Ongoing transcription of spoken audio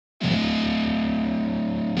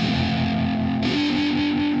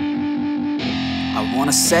I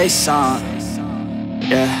wanna say something,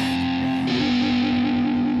 yeah.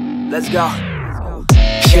 Let's go.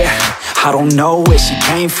 Yeah, I don't know where she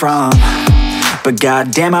came from, but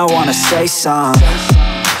goddamn I wanna say something.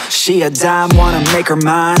 She a dime, wanna make her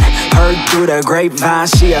mine. Heard through the grapevine,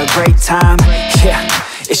 she a great time. Yeah,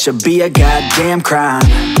 it should be a goddamn crime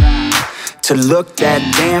to look that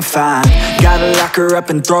damn fine. Gotta lock her up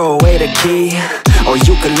and throw away the key, or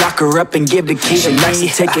you could lock her up and give the key to me.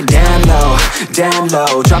 Take it down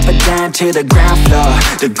low, drop it down to the ground floor,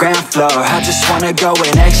 the ground floor. I just wanna go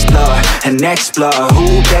and explore,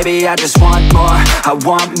 ooh baby, I just want more, I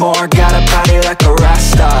want more. Got a body like a rock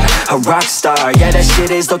star, yeah that shit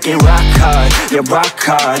is looking rock hard, yeah rock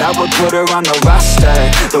hard. I would put her on the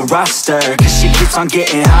roster, cause she keeps on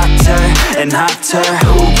getting hotter and hotter.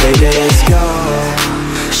 Ooh baby, let's go.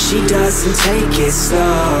 She doesn't take it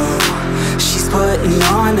slow, she's putting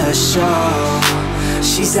on a show,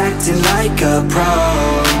 she's acting like a pro.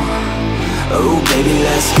 Oh baby,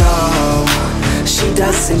 let's go. She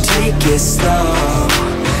doesn't take it slow,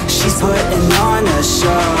 she's putting on a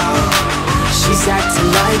show, she's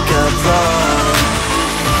acting like a pro.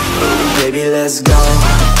 Oh baby, let's go.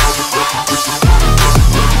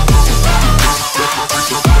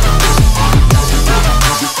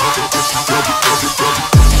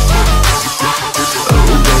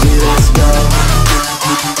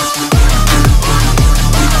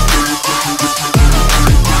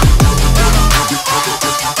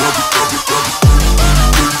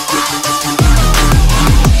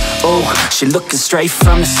 She looking straight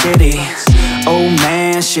from the city. Oh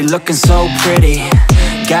man, she looking so pretty.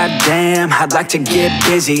 Goddamn, I'd like to get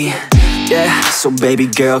busy. Yeah, so baby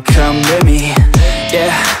girl, come with me.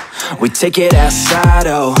 Yeah, we take it outside,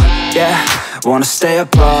 oh yeah. Wanna stay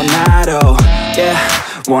up all night, oh yeah.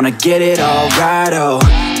 Wanna get it all right, oh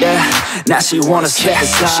yeah. Now she wanna slip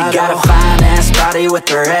aside. She got a fine ass body with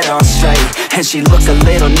her head on straight, and she look a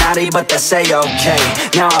little naughty, but that's a-okay.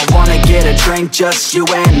 Now I wanna get a drink, just you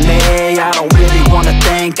and me. I don't really wanna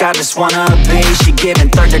think, I just wanna be. She giving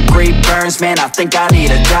third-degree burns, man, I think I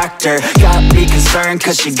need a doctor. Got me concerned,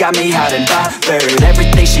 cause she got me hot and bothered.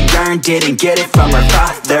 Everything she earned, didn't get it from her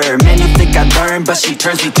father. Man, you think I learned, but she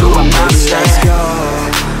turns me to a monster. Let's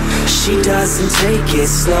go. She doesn't take it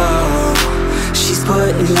slow, she's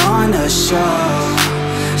putting on a show,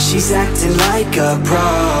 she's acting like a pro.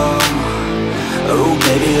 Oh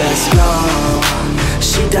baby, let's go.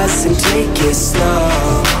 She doesn't take it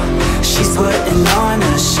slow, she's putting on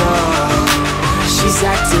a show, she's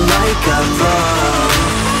acting like a pro.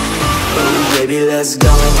 Oh baby, let's go.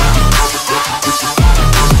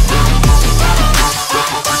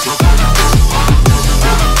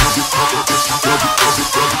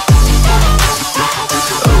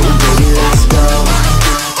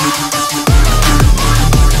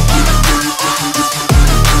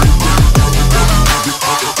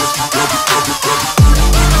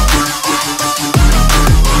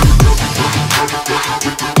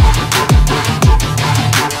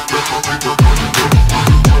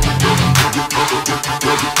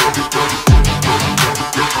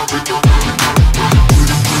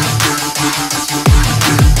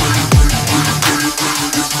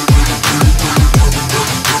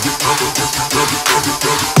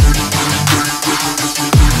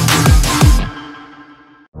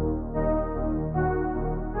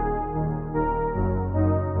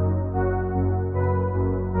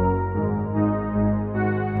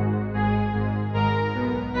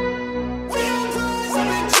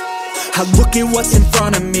 I look at what's in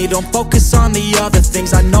front of me, don't focus on the other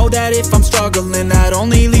things. I know that if I'm struggling, that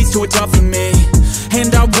only leads to a tougher me.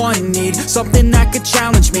 And I need something that could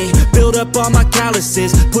challenge me, build up all my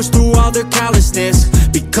calluses, push through all their callousness.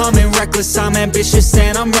 Becoming reckless, I'm ambitious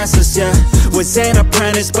and I'm restless, yeah. Was an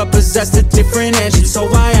apprentice but possessed a different engine, so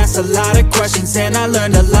I asked a lot of questions and I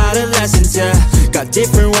learned a lot of lessons, yeah. Got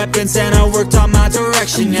different weapons and I worked on my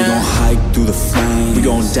direction, yeah. We gon' hike through the flame, we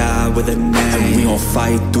gon' die with a name. We gon'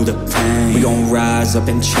 fight through the pain, we gon' rise up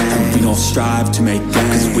and change. We gon' strive to make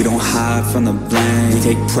gains, cause we don't hide from the blame. We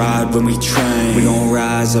take pride when we train, we gon'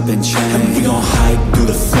 rise up and change. We gon' hike through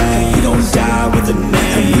the flame, we gon' die with a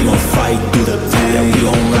name. We gon' fight through the pain, we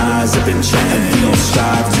gon' rise up and change. We gon'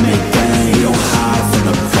 strive to make gains, we don't hide from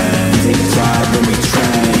the pain. We take pride when we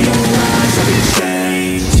train, we gon' rise up and change.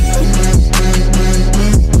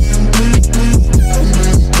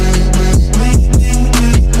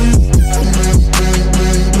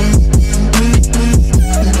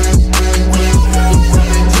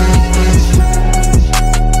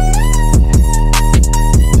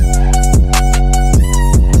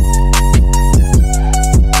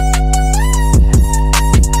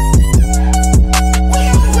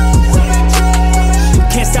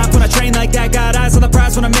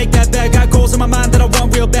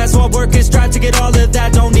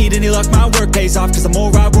 pays off, cause the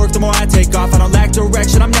more I work, the more I take off. I don't lack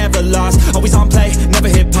direction, I'm never lost. Always on play, never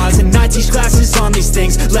hit pause. And I teach classes on these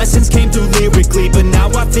things. Lessons came through lyrically, but now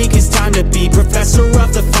I think it's time to be professor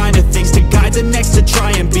of the finer things, to guide the next to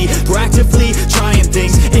try and be proactively trying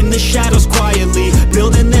things in the shadows quietly,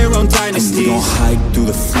 building their own dynasty. And we gon' hike through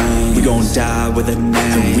the flame, we gon' die with a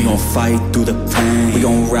name, and we gon' fight through the pain, we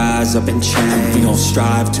gon' rise up and change, we gon'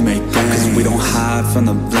 strive to make gains, cause we don't hide from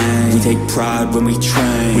the blame, we take pride when we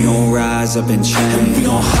train, we gon' rise up and change, and we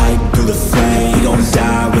gon' hike through the flame, we gon'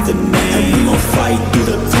 die with a name, and we gon' fight through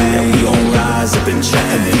the pain, we gon' rise up and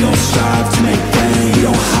change, and we gon' strive to make gains, we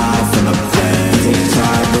don't hide from the blame, we take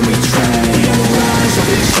pride when we train, we gon' rise up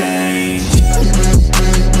and change.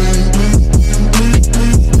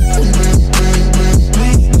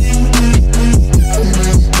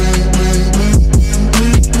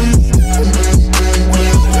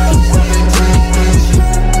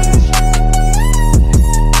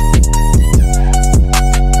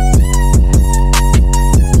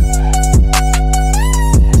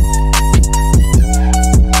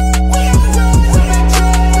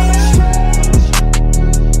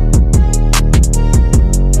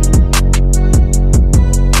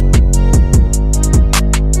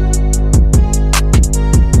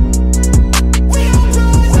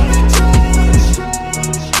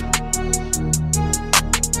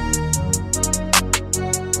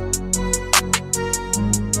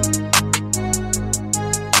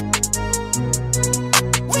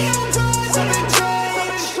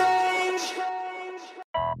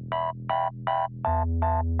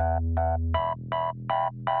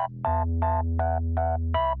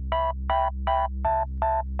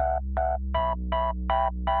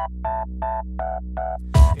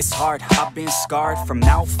 It's hard, I've been scarred from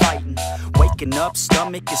out fighting. Waking up,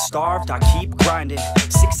 stomach is starved, I keep grinding.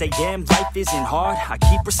 6 a.m, life isn't hard, I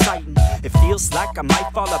keep reciting. It feels like I might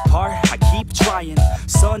fall apart, I keep trying.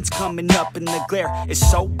 Sun's coming up and the glare is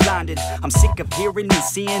so blinding. I'm sick of hearing and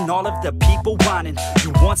seeing all of the people whining.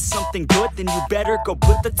 You want something good, then you better go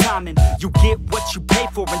put the time in. You get what you pay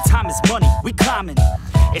for and time is money, we climbing.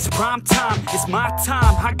 It's prime time, it's my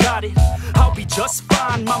time, I got it. I'll be just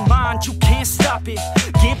fine, my mind, you can't stop it.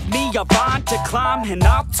 Give me a vine to climb and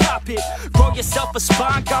I'll top it. Grow yourself a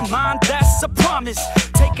spine, got mine, that's a promise.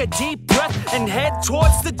 Take a deep breath and head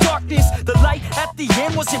towards the darkness. The light at the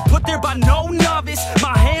end wasn't put there by no novice.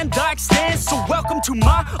 My hand I extend, so welcome to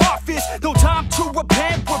my office. No time to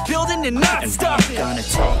repent, we're building and not stopping. And we're gonna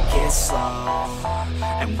take it slow,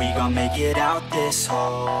 and we gon' make it out this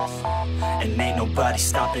hole. And ain't nobody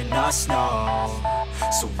stopping us, no.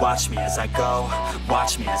 So watch me as I go,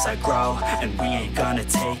 watch me as I grow. And we ain't gonna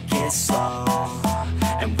take it slow,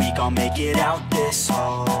 and we gon' make it out this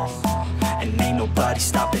hole. And ain't nobody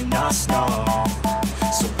stopping us, no.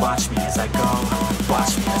 So watch me as I go,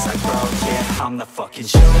 watch me as I grow. Yeah, I'm the fucking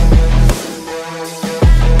show.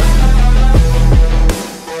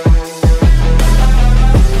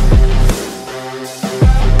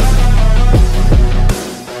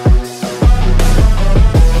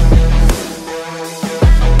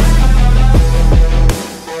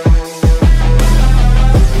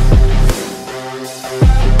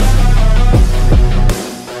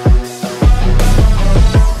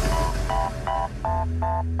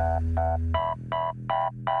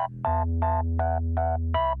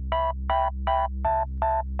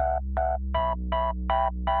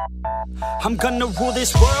 I'm gonna rule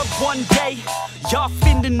this world one day. Y'all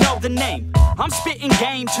finna know the name. I'm spitting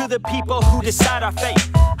game to the people who decide our fate.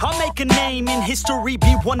 I'll make a name in history,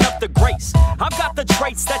 be one of the greats. I've got the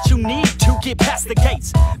traits that you need to get past the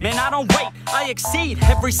gates. Man, I don't wait, I exceed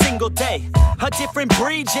every single day. A different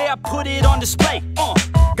breed, yeah, I put it on display.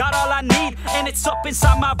 Got all I need, and it's up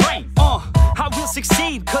inside my brain. I will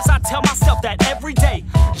succeed, cause I tell myself that every day.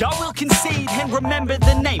 Y'all will concede and remember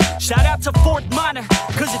the name. Shout out to Fort Minor,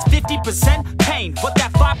 cause it's 50% pain, but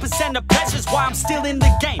that 5% of pleasure's why I'm still in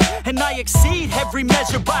the game. And I exceed every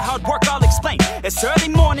measure by hard work, I'll explain. It's early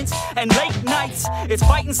mornings and late nights. It's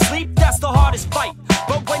fight and sleep, that's the hardest fight.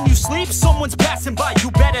 But when you sleep, someone's passing by.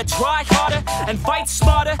 You better try harder and fight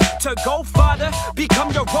smarter to go farther.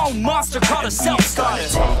 Become your own monster, call a self-starter.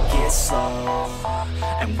 Take it slow,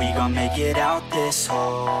 and we gon' make it out this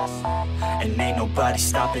hole. And ain't nobody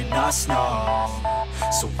stopping us, no.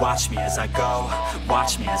 So watch me as I go,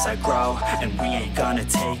 watch me as I grow. And we ain't gonna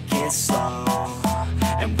take it slow,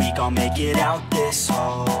 and we gon' make it out this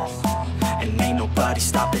hole. And ain't nobody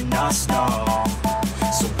stopping us, no.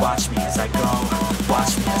 So watch me as I go,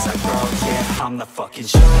 watch me as I grow. Yeah, I'm the fucking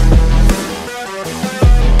show.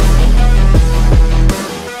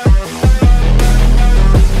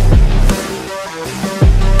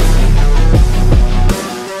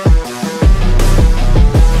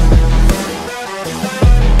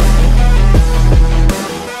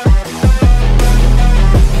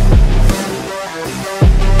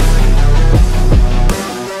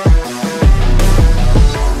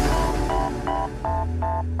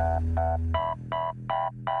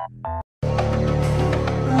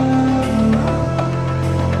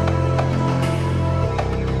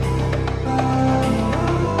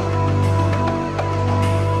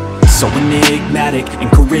 So enigmatic and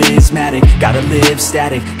charismatic, gotta live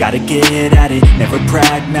static, gotta get at it, never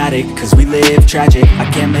pragmatic, cause we live tragic. I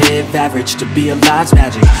can't live average, to be alive's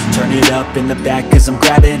magic. Turn it up in the back cause I'm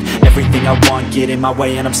grabbing everything I want, get in my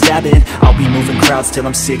way and I'm stabbing. I'll be moving crowds till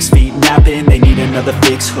I'm 6 feet napping. They need another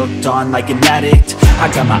fix, hooked on like an addict.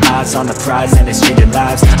 I got my eyes on the prize and it's changing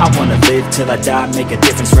lives. I wanna live till I die, make a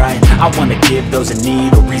difference, right? I wanna give those in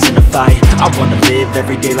need a reason to fight. I wanna live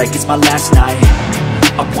every day like it's my last night.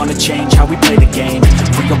 I wanna change how we play the game,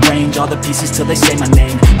 rearrange all the pieces till they say my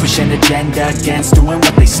name, push an agenda against doing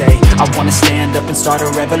what they say. I wanna stand up and start a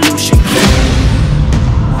revolution.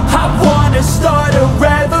 I wanna start a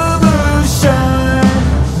revolution.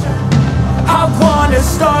 I wanna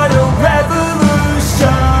start a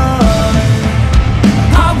revolution.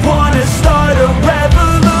 I wanna start a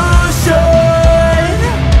revolution.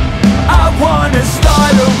 I wanna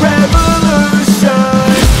start a revolution.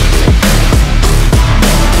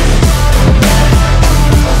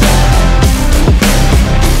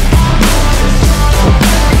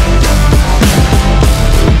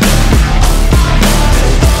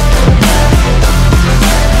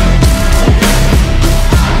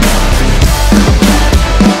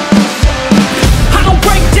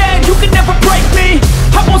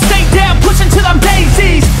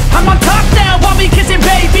 I'm on top now, while me kissing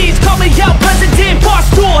babies. Call me out president, boss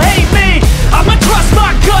tool, hate me. I'ma trust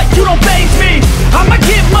my gut, you don't faze me. I'ma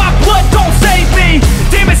give my blood, don't save me.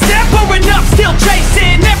 Damn, it's never enough, still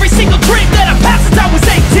chasing every single dream that I've had since I was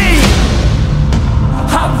 18.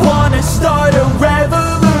 I wanna start a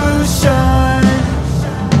revolution.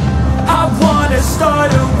 I wanna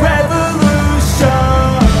start a revolution.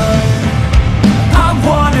 I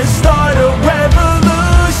wanna start a revolution.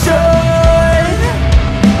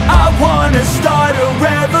 I wanna start a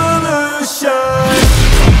revolution.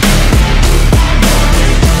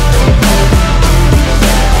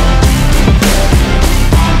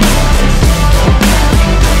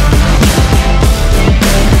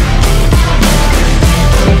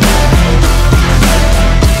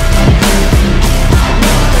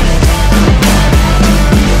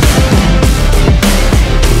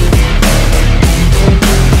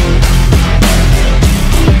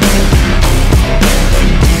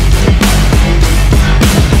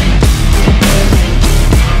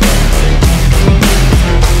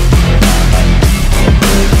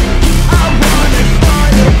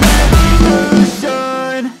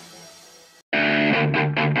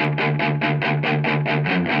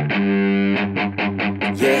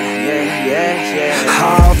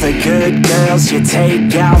 You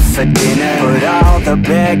take out for dinner, but all the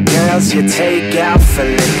bad girls you take out for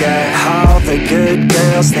liquor. All the good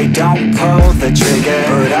girls, they don't pull the trigger,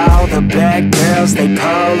 but all the bad girls, they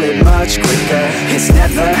pull it much quicker. It's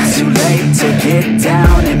never too late to get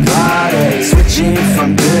down and party, switching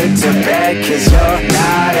from good to bad cause you're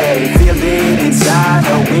naughty. Feel it inside,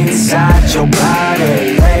 oh inside your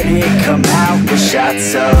body, let it come out with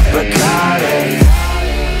shots of Bacardi.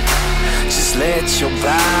 Just let your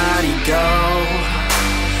body go,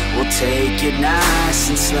 we'll take it nice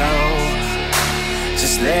and slow.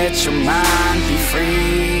 Just let your mind be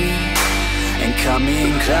free and come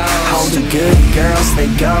in close. All the good girls, they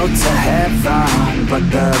go to heaven, but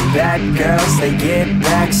the bad girls, they get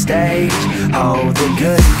backstage. Oh, the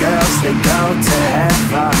good girls, they go to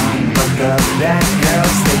heaven, but the bad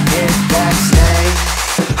girls, they get backstage.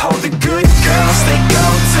 Oh, the good girls, they go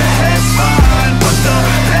to heaven, but the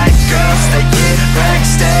bad girls, they get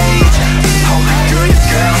backstage. Oh, the good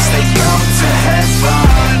girls, they go to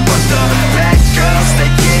heaven, but the bad girls, they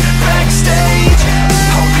get backstage.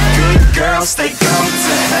 Oh, the good girls, they go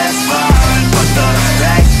to heaven, but the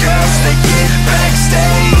bad girls, they get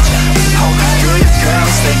backstage. Oh, the good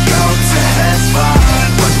girls, they go to heaven,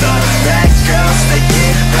 but the bad girls, they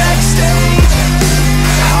get backstage.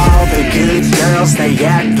 All the good girls, they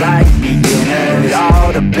act like beginners.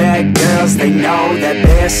 All the bad girls, they know that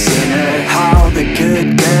they're sinners. All the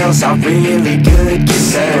good girls are really good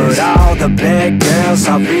kissers, but all the bad girls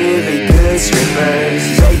are really good strippers.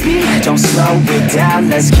 Baby, don't slow it down,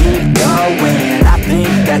 let's keep going. I think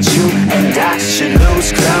that you and I should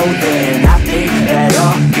lose clothing. I think that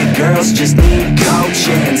all good girls just need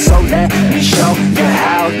coaching. So let me show you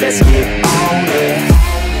how, let's get on it.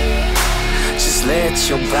 Just let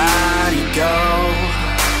your body go,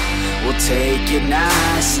 we'll take it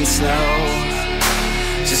nice and slow.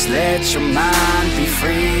 Just let your mind be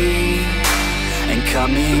free and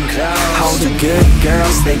come in close. All the good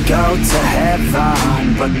girls, they go to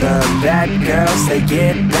heaven, but the bad girls, they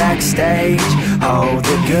get backstage. Oh,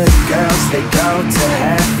 the good girls, they go to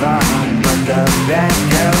heaven, but the bad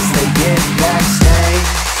girls, they get backstage.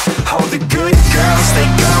 Oh, the good girls, they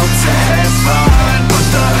go to heaven, but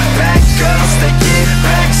the bad girls, they get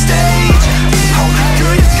backstage. Oh, the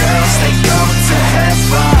good girls, they go to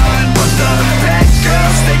heaven, but the bad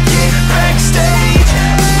girls, they get backstage.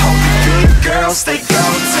 Oh, the good girls, they go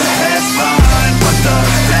to heaven, but the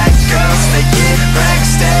bad girls, they get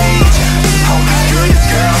backstage. Oh, the good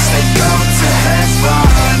girls, they go to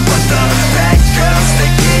heaven, but the bad girls, they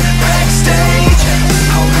get backstage.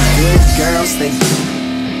 Oh, the good girls, they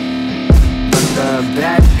but the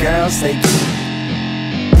bad girls, they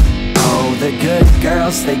oh, the good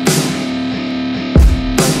girls, they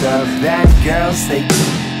but the bad girls, they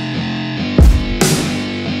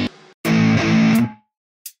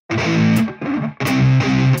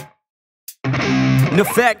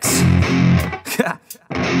NEFFEX.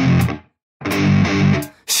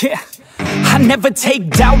 Yeah, I never take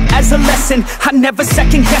doubt as a lesson. I never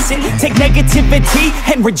second guess it. Take negativity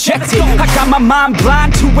and reject it. I got my mind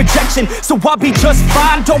blind to rejection, so I'll be just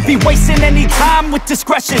fine. Don't be wasting any time with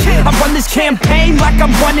discretion. I run this campaign like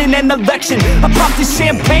I'm running an election. I pop this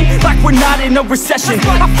champagne like we're not in a recession.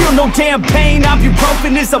 I feel no damn pain.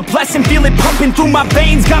 Ibuprofen is a blessing. Feel it pumping through my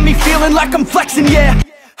veins. Got me feeling like I'm flexing, yeah.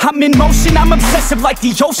 I'm in motion, I'm obsessive like the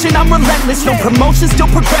ocean, I'm relentless. No promotion, still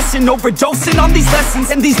progressing, overdosing on these lessons.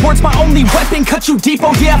 And these words my only weapon, cut you deep, oh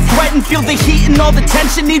yeah, I threaten. Feel the heat and all the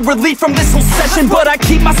tension, need relief from this whole session. But I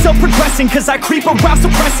keep myself progressing, cause I creep around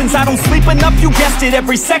suppressants. I don't sleep enough, you guessed it,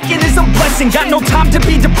 every second is a blessing. Got no time to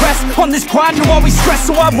be depressed, on this grind you always stress.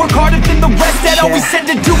 So I work harder than the rest, that always said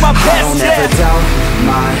to do my best. I don't ever doubt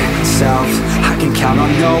myself, I can count on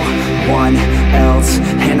no one else.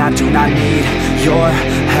 And I do not need your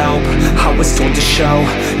help, I was told to show,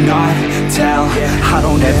 not tell. I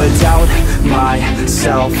don't ever doubt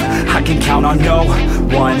myself, I can count on no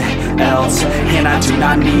one else. And I do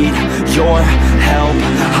not need your help,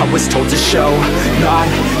 I was told to show, not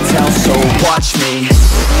tell. So watch me.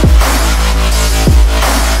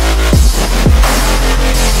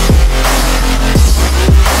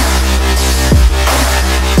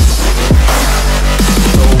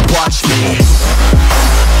 So watch me.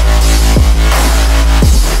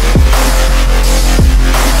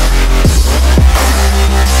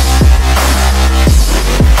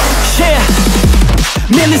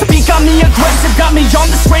 Man, this beat got me aggressive, got me on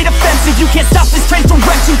the straight offensive. You can't stop this train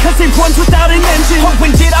direction, cause it runs without an engine. Oh,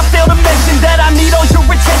 when did I fail to mention that I need all your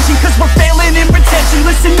attention? Cause we're failing in retention,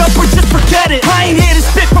 listen up or just forget it. I ain't here to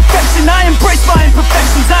spit perfection, I embrace my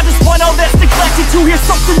imperfections. I just want all that's neglected to hear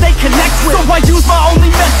something they connect with. So I use my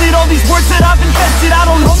only method, all these words that I've invested. I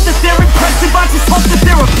don't hope that they're impressive, I just hope that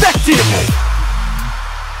they're effective.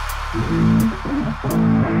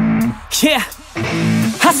 Yeah,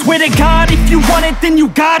 I swear to God, if you want it, then you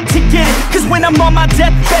got to get it. Cause when I'm on my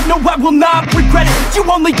deathbed, no, I will not regret it. You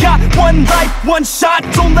only got one life, one shot,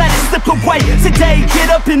 don't let it slip away. Today,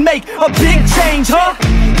 get up and make a big change, huh?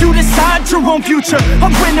 You decide your own future, a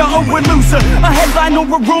winner or a loser, a headline or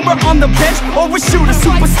a rumor, on the bench or a shooter,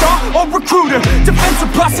 superstar or recruiter,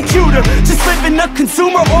 defensive prosecutor, just living a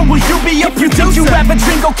consumer, or will you be a producer? If you think you have a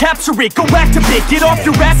dream, go capture it, go activate, get off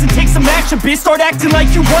your ass and take some action, bitch. Start acting like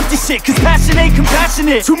you want this shit, cause passion ain't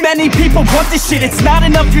compassionate. Too many people want this shit, it's not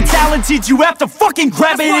enough you're talented, you have to fucking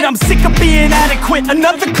grab it. I'm sick of being adequate,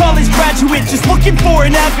 another college graduate, just looking for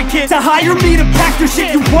an advocate to hire me to pack your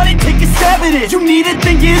shit. You want it, take a stab at it, you need it,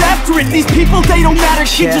 then get after it. These people, they don't matter,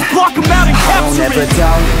 shit, just block them out and capture it. I don't ever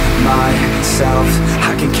doubt myself,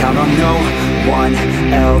 I can count on no one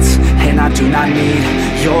else. And I do not need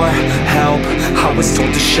your help, I was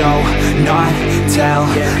told to show, not tell.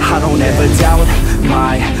 I don't ever doubt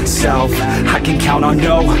myself, I can count on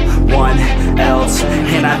no one else.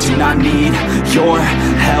 And I do not need your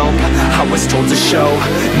help, I was told to show,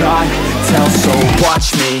 not tell. So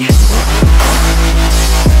watch me.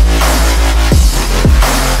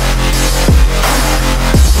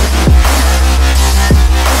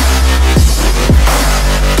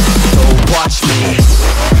 Watch me.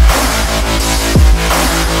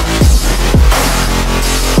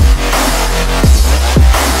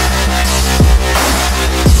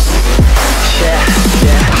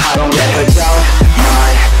 I don't ever doubt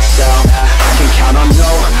myself, I can count on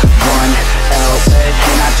no one else.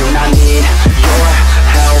 And I do not need your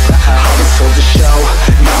help, I was told to show,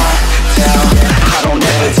 not tell. I don't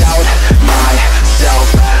ever doubt myself,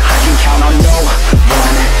 I can count on no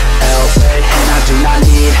one else. And I do not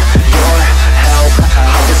need your help,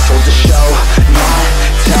 I was told to show, not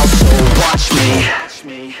tell. So watch me.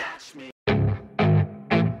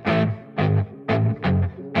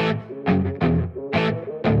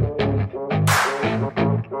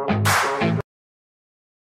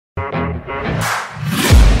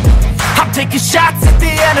 Taking shots at the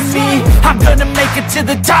enemy, I'm gonna make it to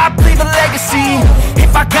the top, leave a legacy.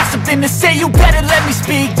 If I got something to say, you better let me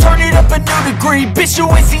speak. Turn it up a new degree, bitch, you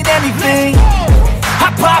ain't seen anything. I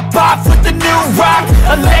pop off with the new rock,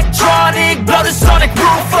 electronic, blow the sonic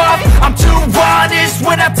roof up. I'm too honest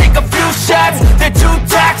when I take a few shots. They're too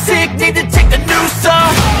toxic, need to take the noose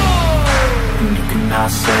off. And you cannot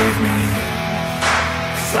save me,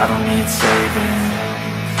 'cause I don't need saving.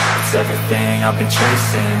 It's everything I've been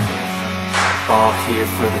chasing, all here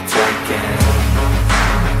for the taking.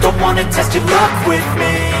 Don't wanna test your luck with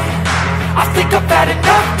me, I think I've had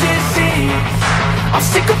enough disease. I'm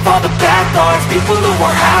sick of all the bad thoughts, people who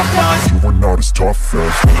are half-nots. You are not as tough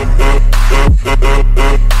as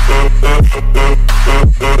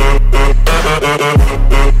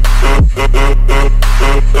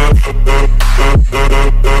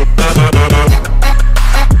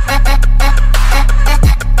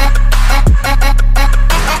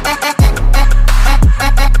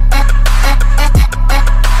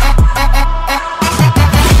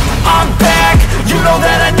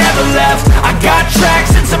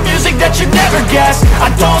you never guess. I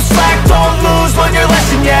don't slack, don't lose, learn your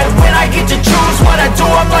lesson yet. When I get to choose what I do,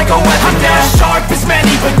 I'm like a weapon. I'm not sharp as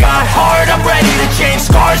many, but got hard, I'm ready to change.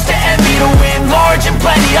 Scars to envy, to win large and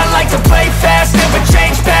plenty. I like to play fast, never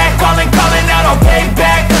change back. Calling out, I'll pay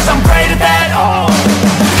back, 'cause I'm great at that. Oh,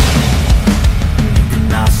 you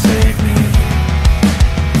cannot save me,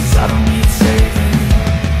 'cause I don't need saving.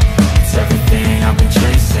 It's everything I've been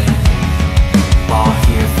chasing, all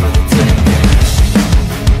here for the taking.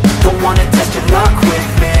 Don't wanna test your luck with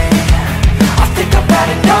me, I think I've had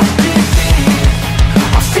enough disease.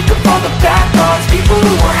 I'm sick of all the bad thoughts, people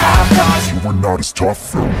who are half-nots. you are not as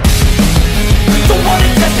tough as. Don't wanna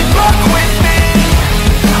test your luck with me,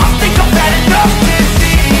 I think I've had enough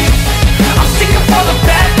disease. I'm sick of all the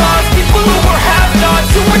bad thoughts, people who are half-nots,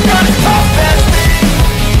 who are not as tough as me.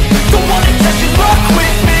 Don't wanna test your luck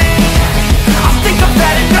with me, I think I've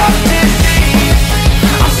had enough disease.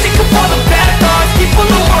 I'm sick of all the bad thoughts, people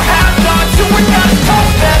who are half-nots, who are not as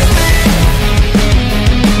tough as me.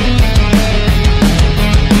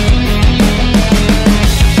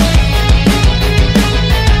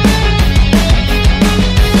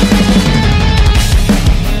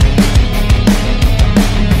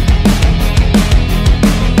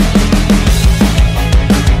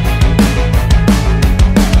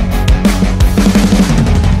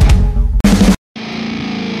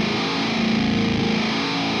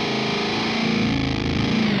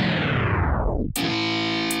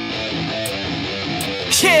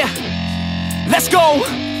 Yeah, let's go.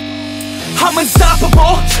 I'm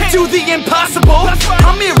unstoppable, do the impossible.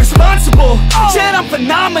 I'm irresponsible, yet I'm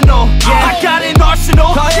phenomenal. I got an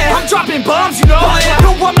arsenal, I'm dropping bombs, you know.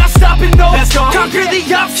 No, I'm not stopping, no. Conquer the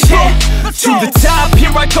obstacle. To the top,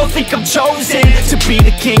 here I go, think I'm chosen to be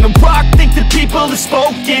the king of rock, think the people have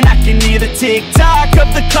spoken. I can hear the tick-tock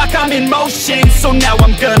of the clock, I'm in motion. So now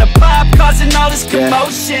I'm gonna pop, causing all this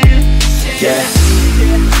commotion. Yeah,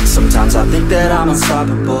 sometimes I think that I'm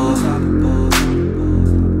unstoppable.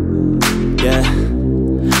 Yeah,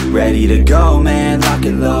 ready to go, man, lock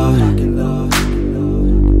and load.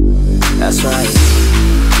 That's right,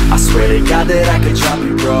 I swear to God that I could drop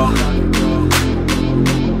you, bro.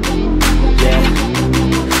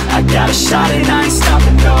 Yeah, I got a shot and I ain't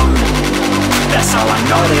stopping, no. That's how I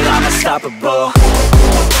know that I'm unstoppable.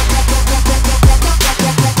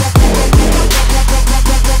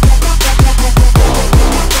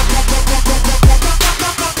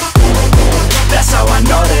 That's how I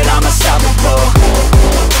know that I'm unstoppable.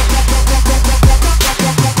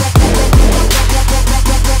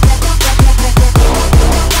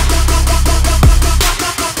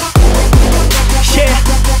 Yeah,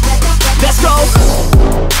 let's go.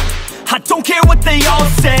 I don't care what they all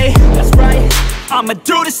say. That's right, I'ma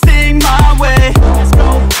do this thing my way. Let's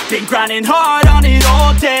go. Been grinding hard on it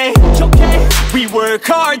all day. Okay, we work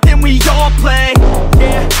hard, then we all play.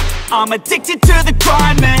 Yeah, I'm addicted to the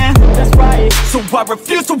grind, man. That's right, so I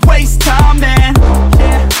refuse to waste time, man.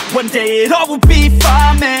 Yeah, one day it all will be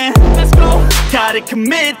fine, man. Let's go. Gotta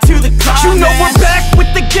commit to the climb, you know, man. We're back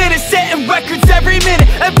with the Guinness, setting records every minute,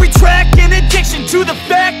 every track, an addiction to the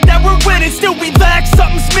fact that we're winning. Still we lack,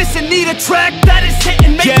 something's missing, need a track that is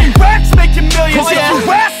hitting, making racks, making millions. If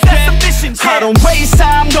you ask, that's the mission. I don't waste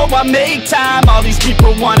time, no, I make time. All these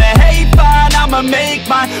people wanna hate, fine, I'ma make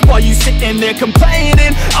mine. While you sitting there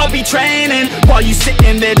complaining, I'll be training. While you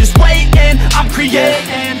sitting there just waiting, I'm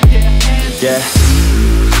creating. Yeah,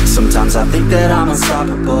 sometimes I think that I'm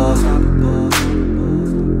unstoppable.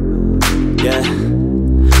 Yeah,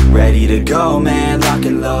 ready to go, man, lock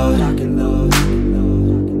and load.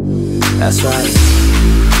 That's right,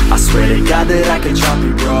 I swear to God that I could drop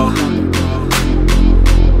you, bro.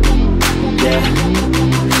 yeah.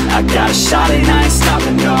 I got a shot and I ain't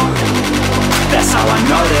stopping, no. That's how I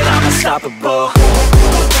know that I'm unstoppable.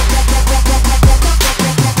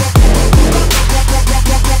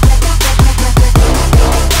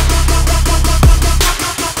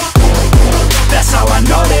 That's how I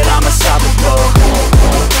know that I'm unstoppable.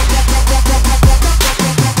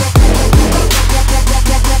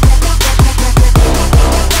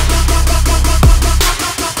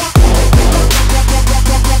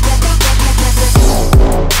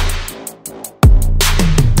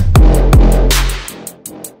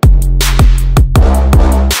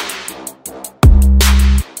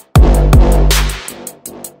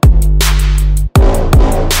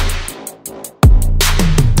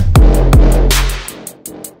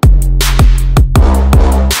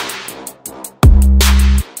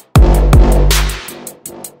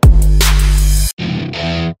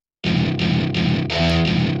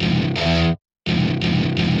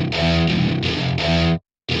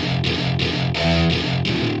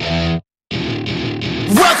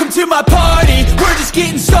 Welcome to my party, we're just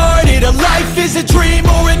getting started. A life is a dream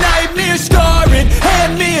or a nightmare scarring.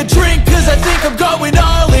 Hand me a drink cause I think I'm going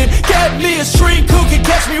all in. Get me a shrink who can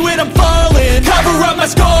catch me when I'm falling. Cover up my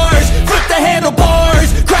scars, flip the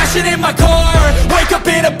handlebars. Crashing in my car, wake up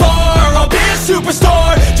in a bar. I'll be a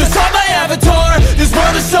superstar, just on my avatar. This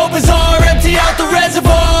world is so bizarre, empty out the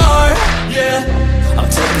reservoir. Yeah, I'm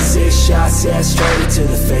taking 6 shots, yeah, straight to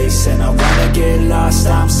the face. And I wanna get lost,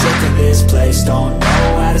 I'm sick of this place. Don't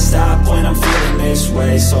know how to stop when I'm feeling this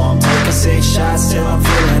way. So I'm taking 6 shots till I'm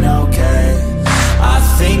feeling okay. I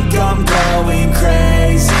think I'm going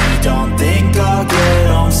crazy, don't think I'll get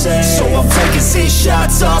home safe. so I'm taking 6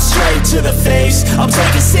 shots all straight to the face. I'm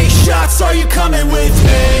taking 6 shots, are you coming with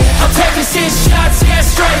me? I'm taking 6 shots, yeah,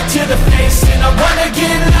 straight to the face. And I wanna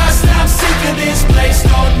get lost, I'm sick of this place.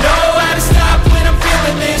 Don't know how to stop when I'm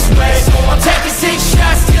feeling this way. So I'm taking 6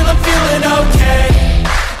 shots till I'm feeling okay.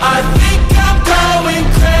 I think I'm going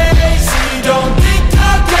crazy, don't think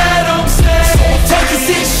I'll get home safe. So I'm taking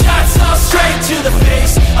 6 shots all straight to the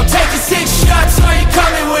face. I'm taking 6 shots, are you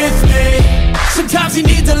coming with me? Sometimes you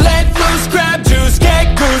need to let loose, grab juice,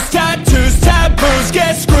 get goose, tattoos, taboos,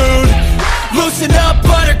 get screwed. Loosen up,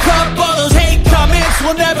 buttercup, all those hate comments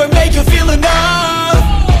will never make you feel enough.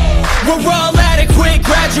 We're all adequate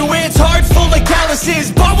graduates, heart full of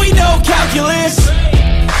calluses, but we know calculus.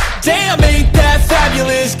 Damn, ain't that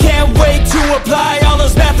fabulous? Can't wait to apply all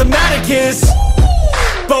those mathematicus.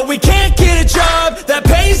 But we can't get a job that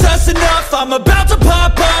pays us enough. I'm about to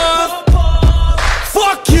pop off.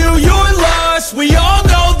 Fuck you, you're lost. We all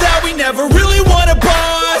know that we never really want a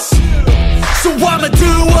boss. So I'ma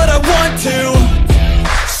do what I want to,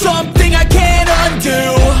 something I can't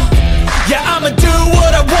undo. Yeah, I'ma do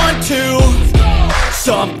what I want to,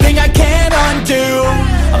 something I can't undo.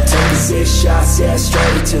 I'm taking 6 shots, yeah,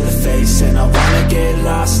 straight to the face. And I wanna get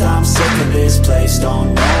lost, I'm sick of this place.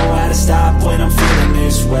 Don't know how to stop when I'm feeling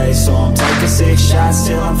this way. So I'm taking 6 shots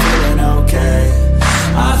till I'm feeling okay.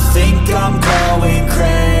 I think I'm going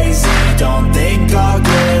crazy, don't think I'll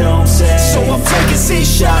get home safe. So I'm taking 6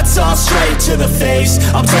 shots all straight to the face.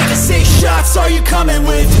 I'm taking 6 shots, are you coming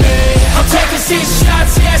with me? I'm taking 6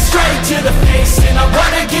 shots, yeah, straight to the face. And I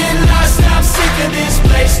wanna get lost, I'm sick of this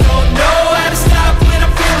place. Don't know how to stop when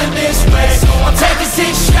I'm feeling this way. So I'm taking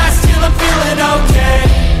 6 shots till I'm feeling okay.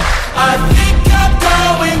 I think I'm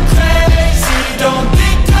going crazy, don't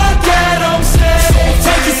think I'll get home safe. So I'm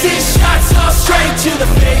taking 6 shots all straight to the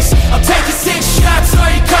face. I'm taking 6 shots,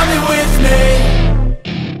 are you coming with me?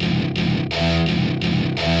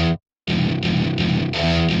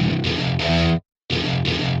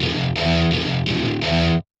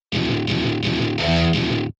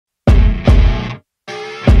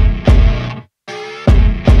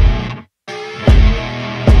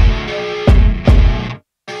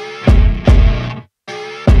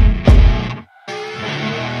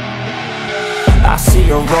 I see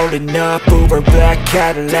her rolling up, Uber black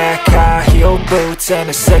Cadillac, high heel boots and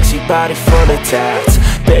a sexy body full of tats.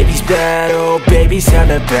 Baby's bad, oh baby's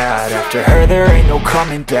hella bad. After her there ain't no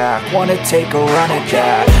coming back. Wanna take a run at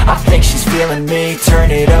that. I think she's feeling me,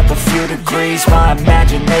 turn it up a few degrees. My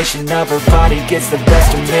imagination of her body gets the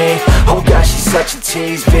best of me. Oh gosh, she's such a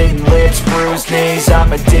tease, bitten lips, bruised knees.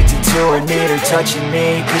 I'm addicted to her, need her touching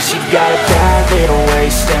me. Cause she got a bad little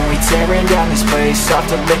waist, and we tearing down this place. Off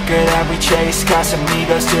the liquor that we chase,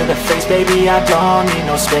 Casamigos to the face. Baby, I don't need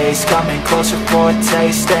no space. Coming closer for a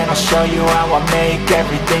taste, and I'll show you how I make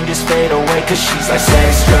everything just fade away. Cause she's like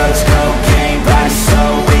sex, drugs, cocaine, body so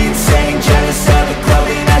insane. Jealous of the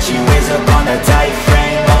clothing that she wears up on the tight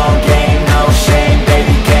frame. All game, no shame,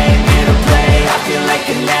 baby came here to play. I feel like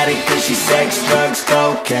an addict cause she's sex, drugs,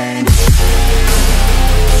 cocaine.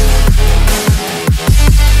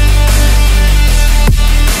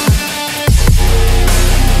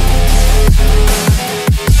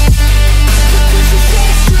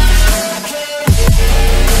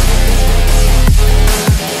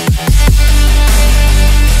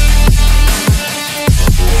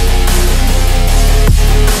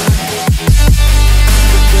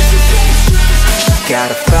 got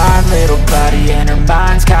a fine little body and her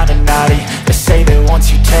mind's kinda naughty. They say that once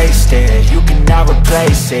you taste it, you cannot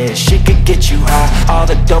replace it. She could get you high, all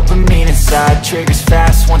the dopamine inside triggers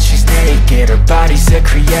fast once she's naked. Her body's a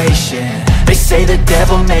creation. They say the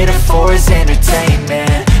devil made her for his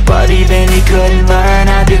entertainment, but even he couldn't learn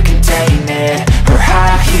how to contain it. Her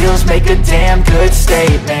high heels make a damn good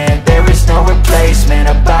statement. There is no replacement,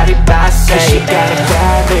 a body by Satan. She got a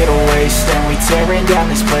bad little waist and we tearing down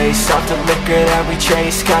this place. Off the liquor that we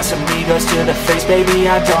chase, got some egos to the face. Baby,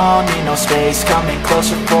 I don't need no space. Coming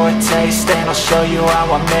closer for a taste, and I'll show you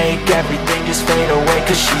how I make everything just fade away.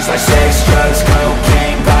 Cause she's like sex, drugs,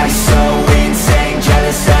 cocaine, body so insane.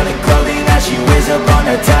 Jealous of the clothing that she wears up on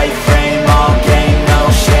her tight frame. All game, no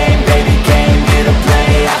shame, baby came here to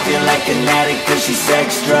play. I feel like an addict cause she's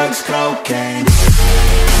sex, drugs, cocaine.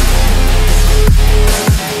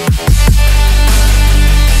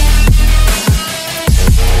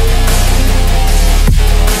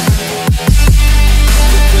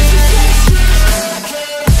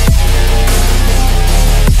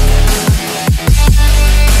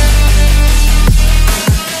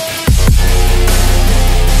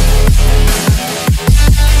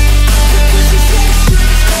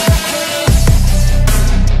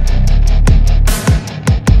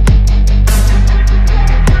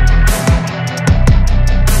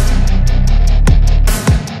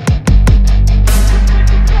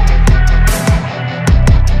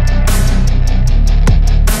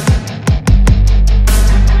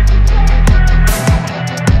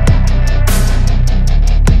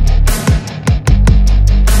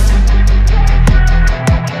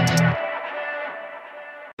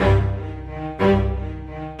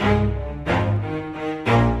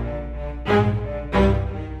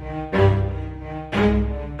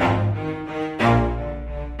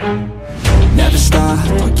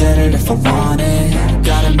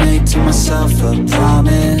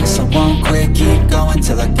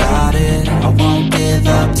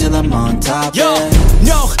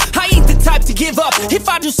 If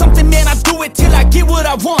I do something, man, I do it till I get what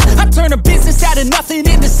I want. I turn a business out of nothing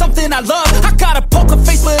into something I love. I got a poker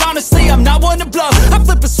face, but honestly, I'm not one to bluff. I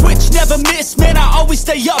flip a switch, never miss, man, I always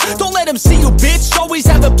stay up. Don't let them see you, bitch, always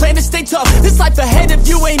have a plan to stay tough. This life ahead of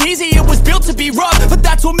you ain't easy, it was built to be rough. But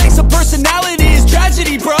that's what makes a personality, is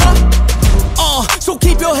tragedy, bruh. So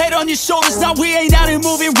keep your head on your shoulders. Now we ain't out here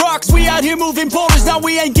moving rocks, we out here moving boulders. Now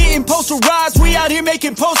we ain't getting posterized, we out here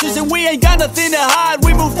making posters. And we ain't got nothing to hide,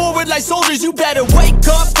 we move forward like soldiers. You better wake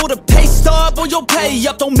up for the pay stub or you'll pay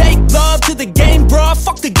up. Don't make love to the game, bruh,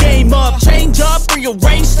 fuck the game up. Change up,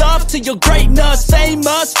 rearrange stuff to your greatness.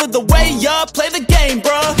 Famous for the way up, play the game,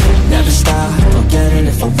 bruh. Never stop, I'll get it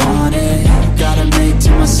if I want it. Gotta make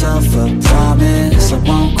to myself a promise. I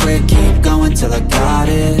won't quit, keep going till I got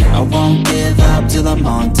it. I won't give up till I'm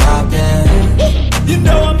on top, yeah. You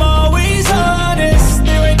know I'm always honest,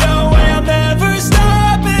 there ain't no way I'm ever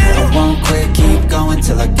stopping. I won't quit, keep going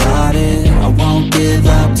till I got it. I won't give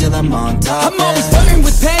up till I'm on top, I'm always flirting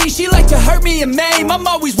with pain, she like to hurt me and maim. I'm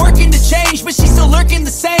always working to change, but she's still lurking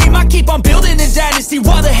the same. I keep on building a dynasty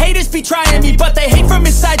while the haters be trying me. But they hate from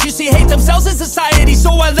inside, you see, hate themselves in society.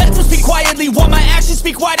 So I let them speak quietly while my actions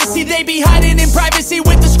speak wider. See, they be hiding in privacy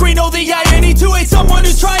with the screen, oh the irony. To hate someone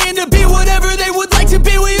who's trying to be whatever they would like to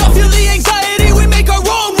be. We all feel the anxiety, we make our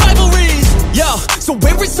own rivalries. Yo, so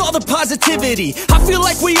where is all the positivity? I feel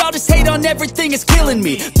like we all just hate on everything, it's killing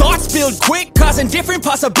me. Thoughts build quick, causing different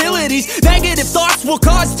possibilities. Negative thoughts will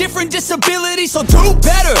cause different disabilities. So do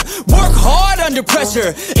better, work hard under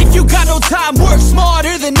pressure. If you got no time, work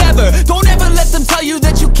smarter than ever. Don't ever let them tell you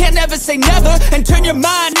that you can't never say never. And turn your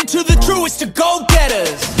mind into the truest of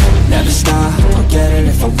go-getters. Never stop, I'll get it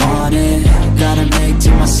if I want it. Gotta make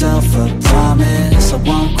to myself a promise. I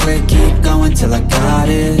won't quit, keep going till I got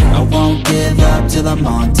it. I won't give up till I'm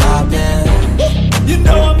on top, yeah. You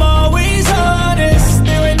know I'm always honest,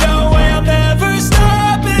 there ain't no way I'm ever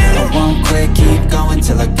stopping. I won't quit, keep going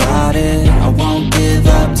till I got it. I won't give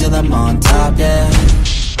up till I'm on top, yeah.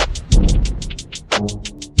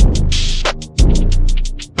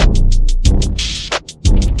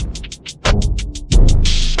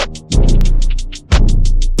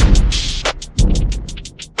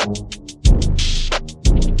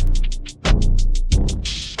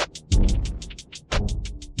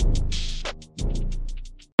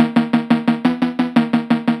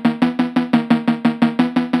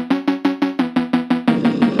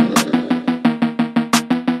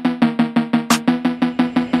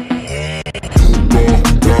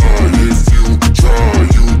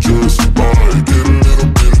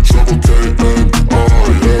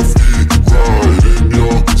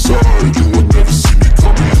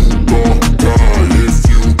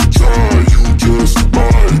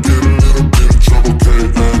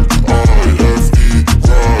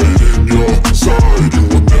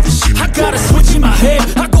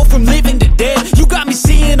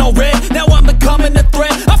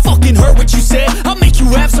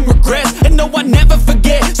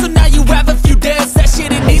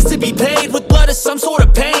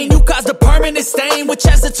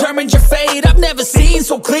 determined your fate. I've never seen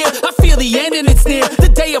so clear. I feel the end and it's near. The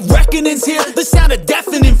day of reckoning's here. The sound of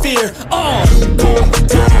deafening fear. You gon'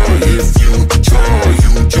 die if you try.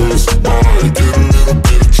 You just might get a little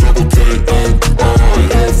bit of trouble. K-N-I-F-E,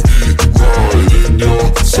 right in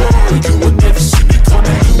your side. You will never see me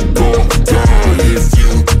coming. You gon' die if you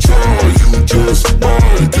try. You just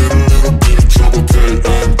might get a little bit of trouble.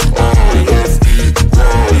 K-N-I-F-E,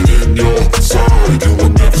 right in your side. You will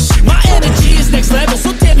never see me My energy is next level,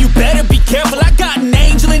 so damn you better be careful. I got an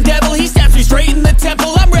angel and devil, he snaps me straight in the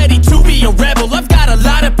temple. I'm ready to be a rebel, I've got a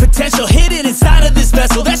lot of potential hidden inside of this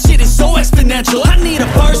vessel. That shit is so exponential. I need a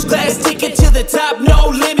first class ticket to the top, no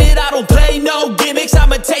limit. I don't play no gimmicks,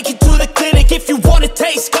 I'ma take you to the clinic. If you want a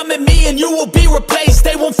taste, come at me and you will be replaced.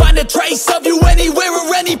 They won't find a trace of you anywhere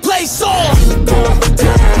or any place. You gon'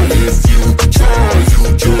 die if you try.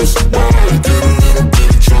 You just might get a little bit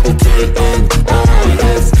of trouble.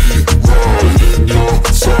 K-N-I-F-E, right in your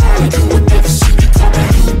side. You will never see me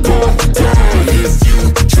coming. You gon' die if you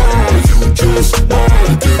try. You just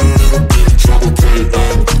might get a little bit of trouble.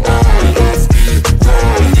 K-N-I-F-E,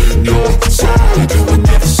 right in your side. You will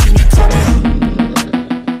never see me coming.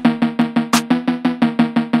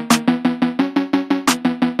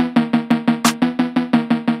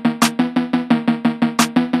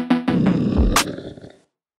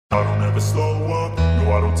 I don't ever slow up,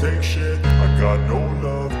 no I don't take shit. I got no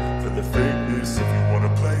love for the fakeness. If you wanna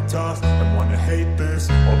play tough and wanna hate this,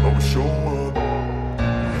 I'll always show up.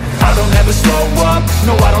 I don't ever slow up,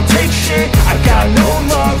 no I don't take shit. I got no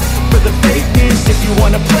love for the fakeness. If you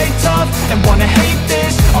wanna play tough and wanna hate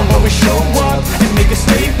this, I'll always show up and make a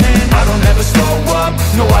statement. I don't ever slow up,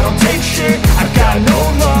 no I don't take shit. I got no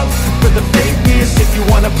love for the fakeness. If you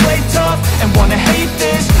wanna play tough and wanna hate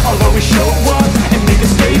this, I'll always show up and make a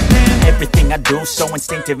statement. Everything I do so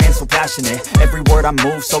instinctive and so passionate. Every word I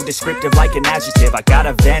move so descriptive like an adjective. I got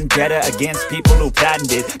a vendetta against people who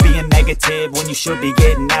patented being negative when you should be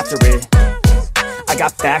getting after it. I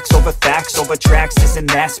got facts over tracks, this and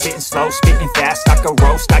that. Spitting slow, spitting fast. I could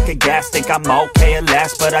roast, I could gas. Think I'm okay at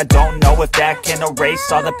last, but I don't know if that can erase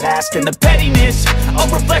all the past. And the pettiness, a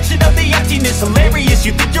reflection of the emptiness. Hilarious,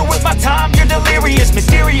 you think you're worth my time, you're delirious.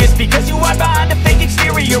 Mysterious, because you hide behind a fake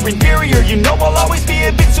exterior. Inferior, you know I'll always be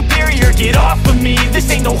a bit superior. Get off of me, this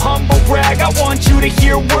ain't no humble brag. I want you to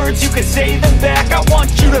hear words, you can say them back. I want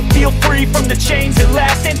you to feel free from the chains at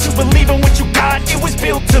last, and to believe in what you got, it was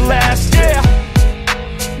built to last, yeah.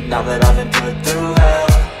 Now that I've been put through hell,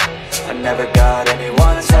 I never got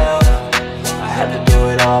anyone's help. I had to do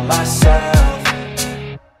it all myself.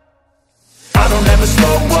 I don't ever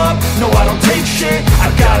slow up, no I don't take shit.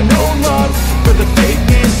 I got no love for the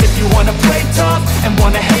fakeness. If you wanna play tough and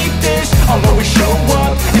wanna hate this, I'll always show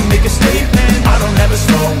up and make a statement. I don't ever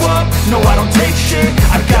slow up, no I don't take shit.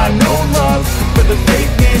 I got no love for the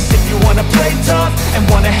fakeness. If you wanna play tough and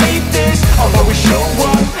wanna hate this, I'll always show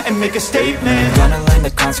up and make a statement. Gonna learn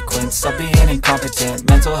the consequence of being incompetent.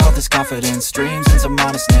 Mental health is confidence, dreams into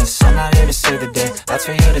modestness. I'm not here to save the day, that's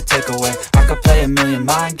for you to take away. I could play a million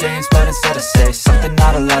mind games, but instead I say something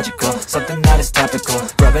not illogical, something that is topical.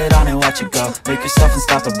 Rub it on and watch it go, make yourself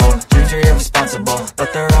unstoppable. Dreams are irresponsible,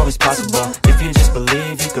 but they're always possible. If you just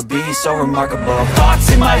believe, you could be so remarkable. Thoughts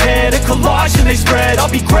in my head, a collage and they spread. I'll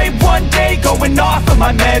be great one day, going off of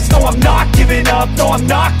my meds. No, I'm not giving up, no, I'm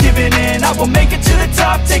not giving in. I will make it to the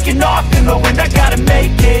top, taking off in the wind. I gotta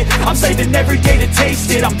make it, I'm saving every day to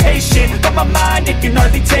taste it. I'm patient, but my mind, it can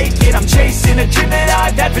hardly take it. I'm chasing a dream that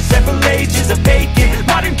I've had for several ages. A vacant,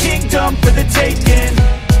 modern kingdom for the taking.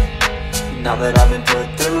 Now that I've been put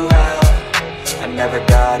through hell, I never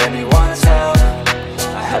got anyone's help.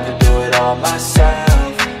 I had to do it all myself.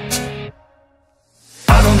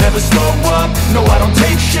 I don't ever slow up, no I don't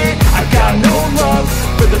take shit. I got no love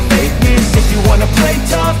for the fakeness. If you wanna play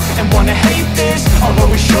tough and wanna hate this, I'll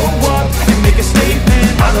always show up and make a statement.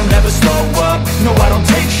 I don't ever slow up, no I don't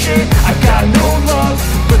take shit. I got no love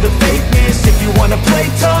for the fakeness. If you wanna play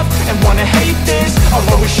tough and wanna hate this, I'll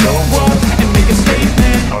always show up and make a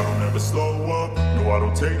statement. I don't ever slow up, no I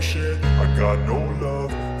don't take shit. I got no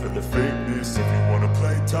love for the fakeness. If you wanna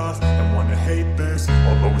play tough and wanna hate this,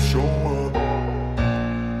 I'll always show up.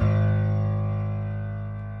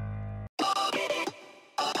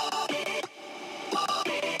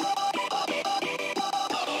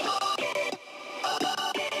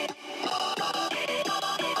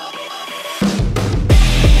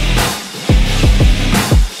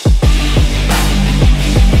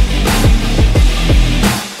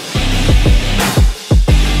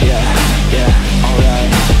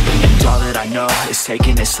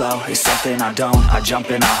 Taking it slow, it's something I don't. I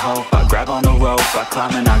jump and I hope, I grab on the rope, I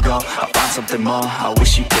climb and I go, I find something more, I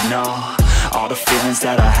wish you could know all the feelings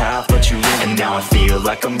that I have, but you really. And now I feel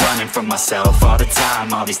like I'm running from myself all the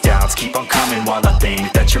time. All these doubts keep on coming while I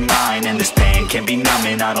think that you're mine. And this pain can be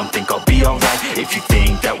numbing, I don't think I'll be alright. If you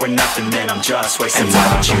think that we're nothing, then I'm just wasting time. And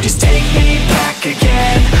why don't you just take me back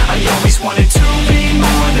again? I always wanted to be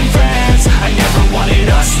more than friends. I never wanted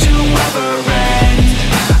us to ever end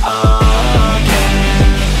again.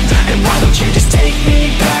 And why don't you just take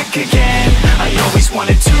me back again? I always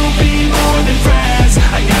wanted to be more than friends.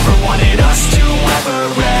 I never wanted us to ever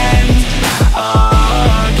end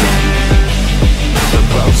again. The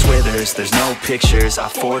rose withers, there's no pictures. I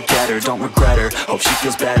forget her, don't regret her, hope she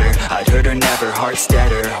feels better. I'd hurt her never, heart's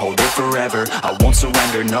deader, hold her forever. I won't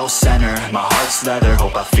surrender, no center, my heart's leather,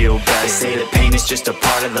 hope I feel better. They say that pain is just a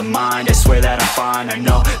part of the mind. I swear that I'm fine, I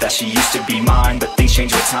know that she used to be mine, but things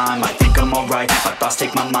change with time. I think I'm alright, my thoughts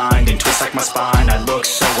take my mind and twist like my spine. I look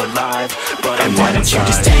so alive, but I'm dead inside. Why don't you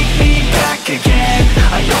just take me back again?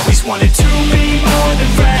 I always wanted to be more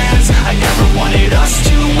than friends. I never wanted us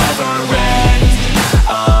to ever end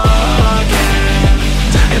again.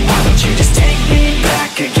 And why don't you just take me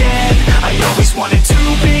back again? I always wanted to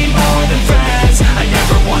be more than friends. I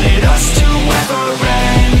never wanted us to ever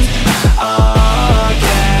end again.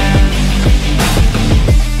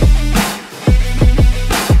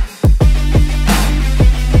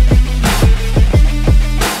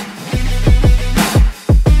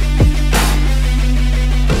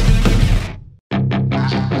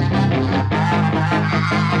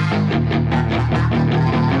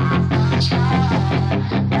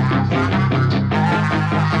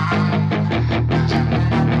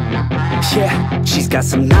 Yeah, she's got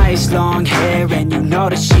some nice long hair, and you know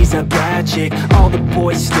that she's a bad chick. All the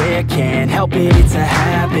boys stare, can't help it, it's a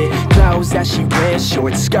habit. Clothes that she wears,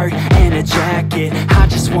 short skirt and a jacket. I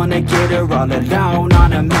just wanna get her all alone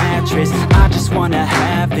on a mattress. I just wanna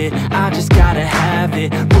have it, I just gotta have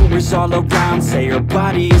it. Rumors all around say her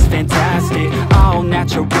body is fantastic. All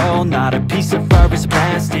natural, not a piece of fur is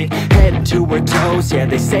plastic. Head to her toes, yeah,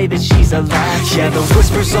 they say that she's a latch. Yeah, the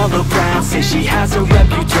whispers all around say she has a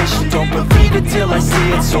reputation. Don't believe it till I see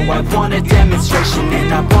it, so I want a demonstration.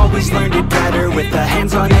 And I've always learned it better with a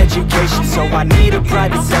hands-on education. So I need a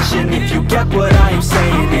private session if you get what I am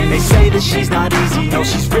saying. And they say that she's not easy, no,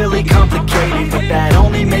 she's really complicated, but that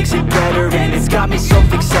only makes it better. And it's got me so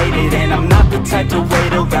fixated, and I'm not the type to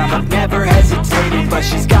wait around. I've never hesitated, but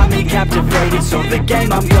she's got me captivated. So the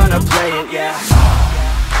game, I'm gonna play it, yeah.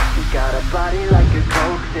 She got a body like a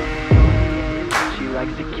coke thing. She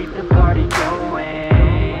likes to keep the party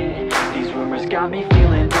going. These rumors got me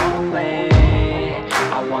feeling lonely.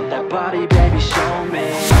 I want that body, baby, show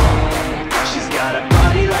me. She's got a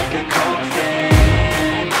body like a coke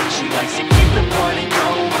thing. She likes to keep the party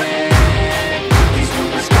going. These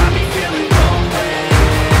rumors got me feeling lonely.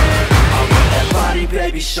 I want that body,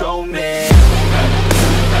 baby, show me.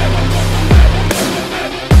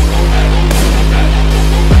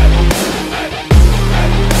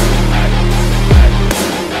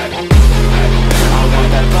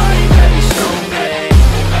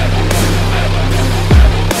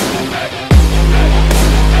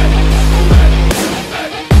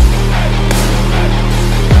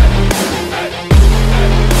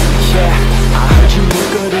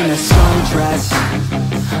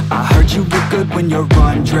 I heard you look good when you're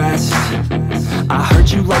undressed. I heard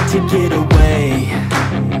you like to get away.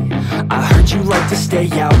 I heard you like to stay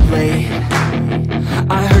out late.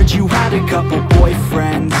 I heard you had a couple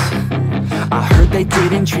boyfriends. I heard they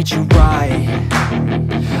didn't treat you right.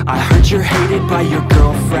 I heard you're hated by your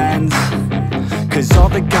girlfriends, 'cause all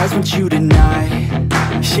the guys want you tonight.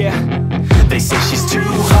 Yeah, they say she's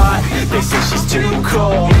too hot, they say she's too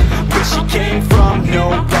cold. Where she came from,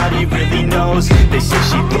 nobody really knows. They say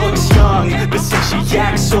she looks young, but say she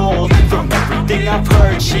acts old. From everything I've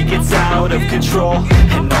heard, she gets out of control.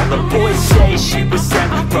 And all the boys say she was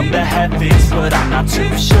sent from the heavens, but I'm not too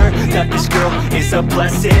sure that this girl is a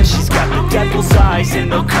blessing. She's got the devil's eyes,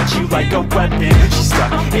 and they'll cut you like a weapon. She's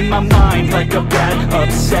stuck in my mind like a bad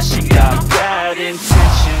obsession. Got bad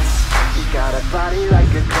intentions. She got a body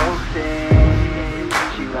like a coke thing.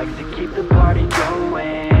 She likes to keep the party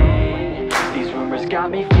going. These rumors got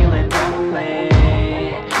me feeling lonely.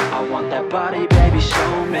 I want that body, baby,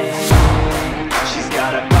 show me. She's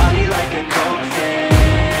got a body like a coke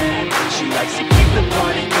thing. She likes to keep the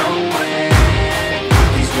party going.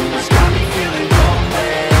 These rumors got me feeling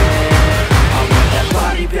lonely. I want that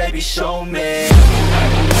body, baby, show me.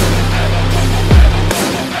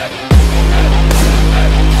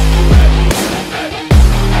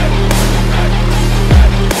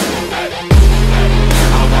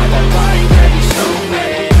 I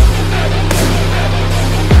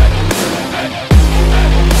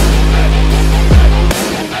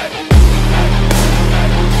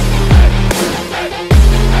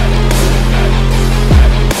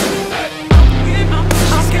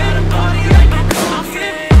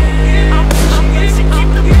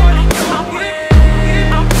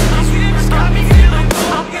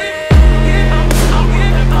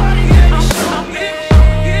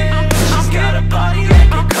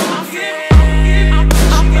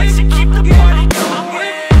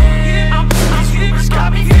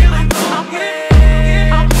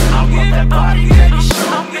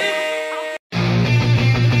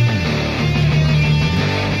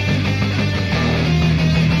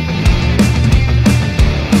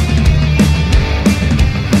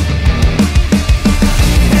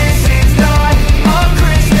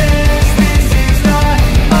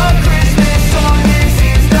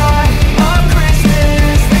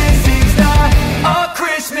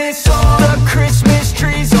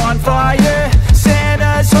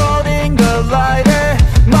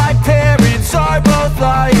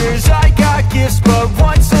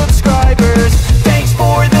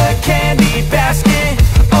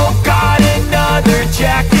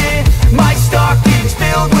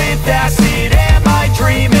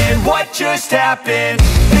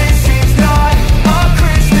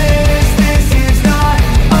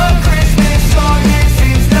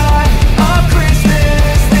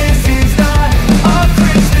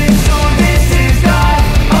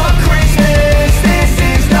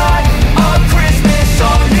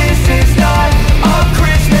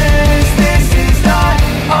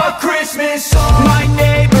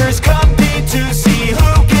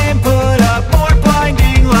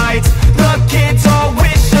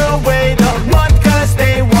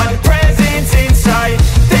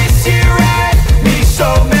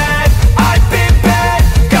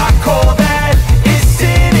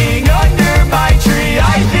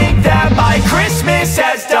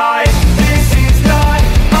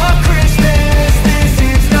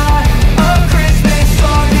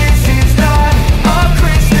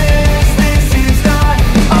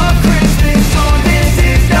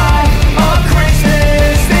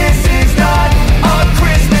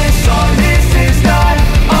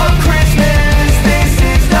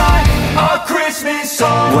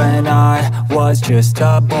was just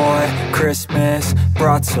a boy. Christmas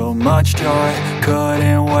brought so much joy.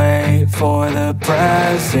 Couldn't wait for the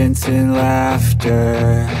presents and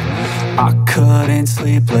laughter. I couldn't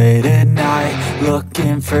sleep late at night,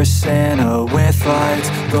 looking for Santa with lights.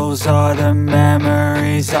 Those are the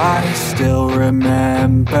memories I still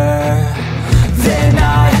remember. Then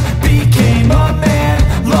I became a man,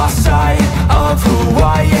 lost sight of who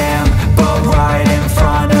I am. But right in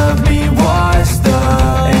front of me was the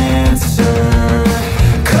answer.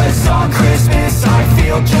 'Cause on Christmas I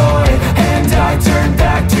feel joy, and I turn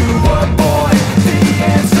back to a boy. The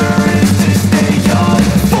answer is to stay young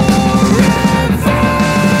forever.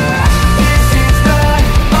 This is not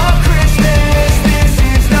a Christmas, this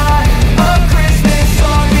is not a Christmas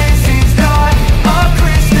song. This is not a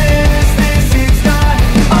Christmas, this is not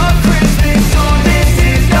a Christmas song. This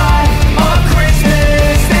is not a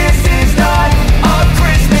Christmas, this is not a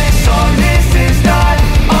Christmas song. This is not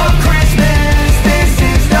a Christmas, this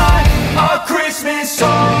is not a Christmas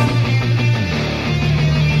song.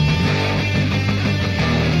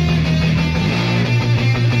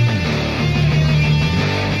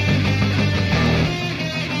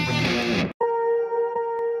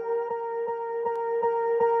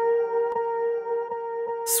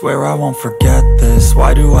 Swear I won't forget this,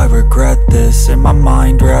 why do I regret this? In my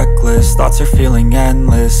mind reckless, thoughts are feeling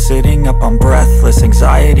endless. Sitting up I'm breathless,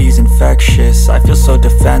 anxiety's infectious. I feel so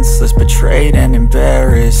defenseless, betrayed and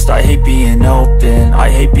embarrassed. I hate being open, I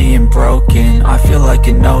hate being broken. I feel like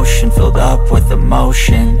an ocean filled up with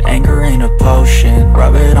emotion. Anger ain't a potion,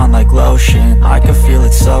 rub it on like lotion. I can feel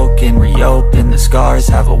it soaking, reopen, the scars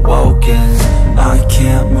have awoken. I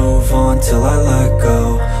can't move on till I let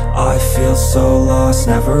go. I feel so lost,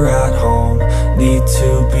 never at home. Need to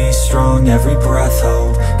be strong, every breath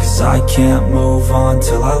hold. 'Cause I can't move on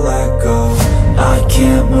till I let go. I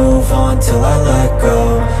can't move on till I let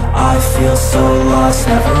go. I feel so lost,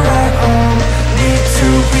 never at home. Need to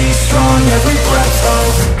be strong, every breath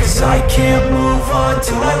hold. 'Cause I can't move on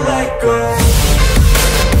till I let go.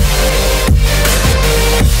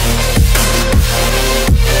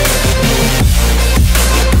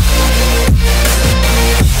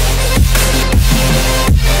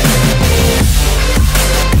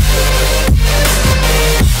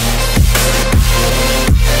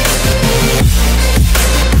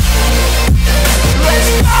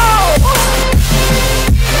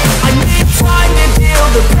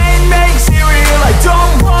 The pain makes it real, I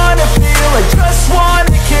don't wanna feel, I just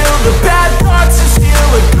wanna kill the bad thoughts and steal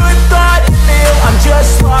a good thought and feel. I'm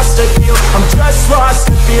just lost, I feel, I'm just lost,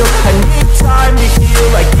 I feel. I need time to heal,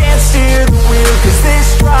 I can't steer the wheel. 'Cause this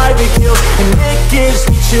drive it kills, and it gives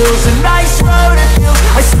me chills. A nice road it feels,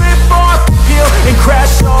 I slip off the peel and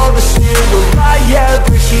crash all the steel. Will I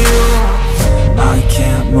ever heal? I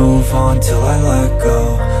can't move on till I let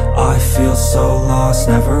go. I feel so lost,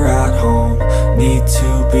 never at home. Need to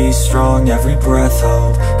be strong, every breath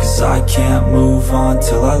hold. 'Cause I can't move on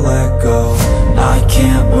till I let go. I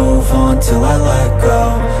can't move on till I let go.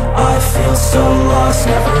 I feel so lost,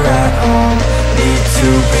 never at home. Need to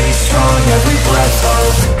be strong, every breath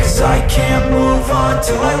hold. 'Cause I can't move on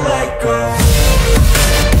till I let go.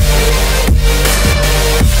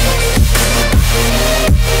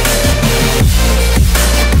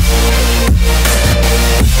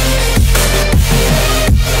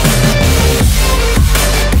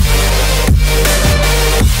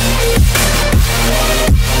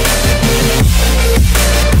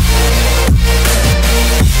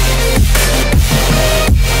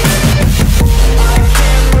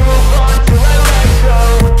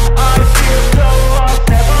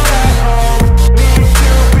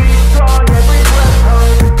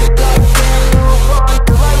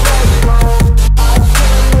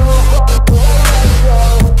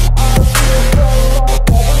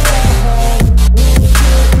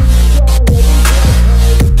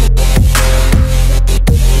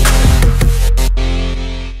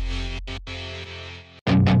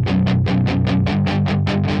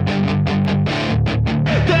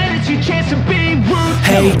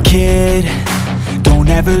 Hey kid, don't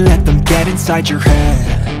ever let them get inside your head.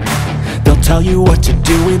 They'll tell you what to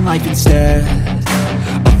do in life instead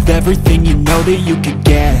of everything you know that you could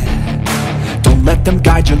get. Don't let them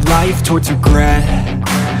guide your life towards regret.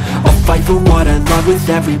 I'll fight for what I love with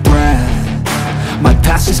every breath. My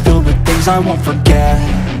past is filled with things I won't forget.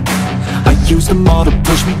 I use them all to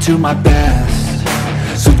push me to my best.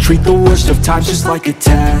 So treat the worst of times just like a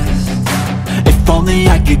test. If only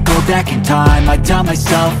I could go back in time, I'd tell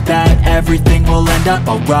myself that everything will end up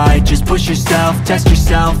alright. Just push yourself, test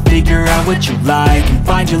yourself, figure out what you like, and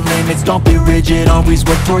find your limits, don't be rigid, always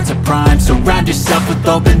work towards a prime. Surround yourself with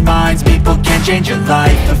open minds, people can change your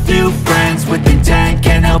life. A few friends with intent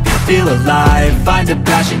can help you feel alive. Find a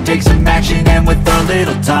passion, take some action, and with a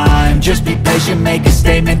little time, just be patient, make a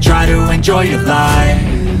statement, try to enjoy your life.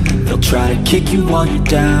 They'll try to kick you while you're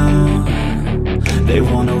down, they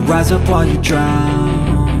wanna rise up while you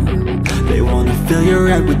drown. They wanna fill your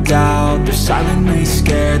head with doubt, they're silently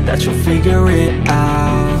scared that you'll figure it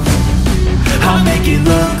out. I'll make it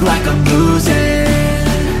look like I'm losing,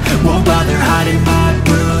 won't bother hiding my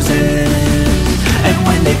bruises. And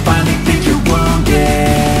when they finally think you're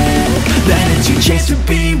wounded, then it's your chance to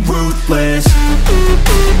be ruthless.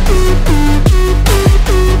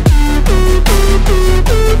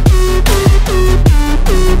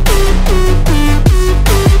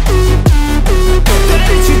 Then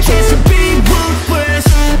it's your chance to be ruthless.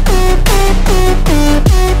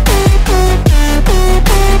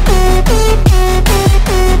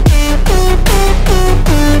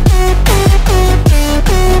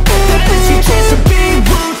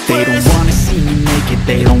 They don't wanna see me make it,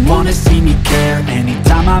 they don't wanna see me care.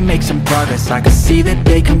 Anytime I make some progress, I can see that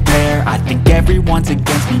they compare. I think everyone's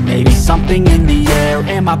against me, maybe something in the air.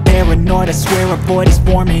 Am I paranoid? I swear a void is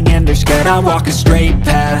forming and they're scared. I walk a straight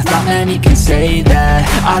path, not many can say that.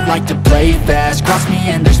 I like to play fast, cross me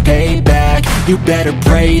and there's payback. You better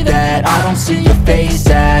pray that I don't see your face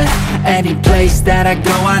at any place that I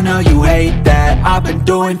go. I know you hate that. I've been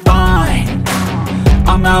doing fine,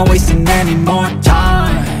 I'm not wasting any more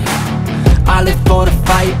time. I live for the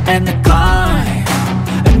fight and the climb,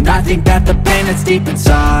 and I think that the pain that's deep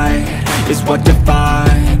inside is what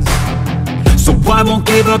defines. So I won't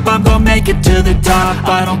give up, I'm gonna make it to the top.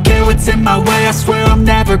 I don't care what's in my way, I swear I'm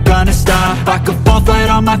never gonna stop. I could fall flat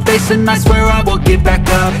on my face and I swear I will get back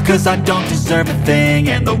up, cause I don't deserve a thing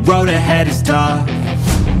and the road ahead is tough.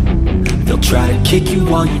 They'll try to kick you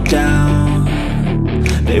while you're down,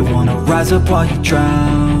 they wanna rise up while you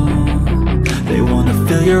drown. They wanna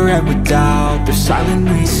fill your head with doubt, they're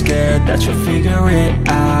silently scared that you'll figure it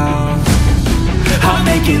out. I'll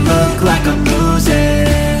make it look like I'm losing,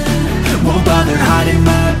 won't bother hiding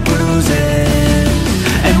my bruises.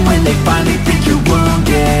 And when they finally think you're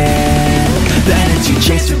wounded, then it's your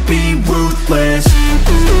chance to be ruthless.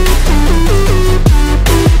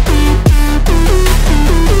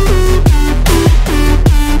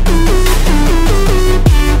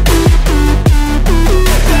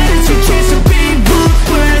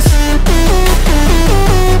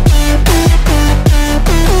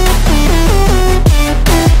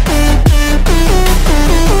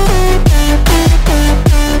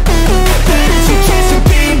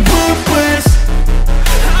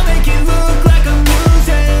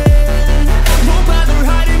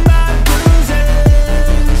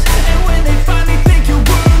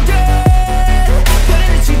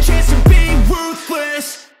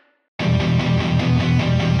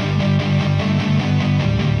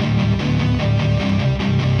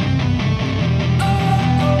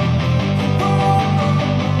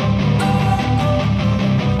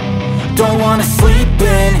 Don't wanna sleep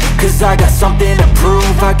in, cause I got something to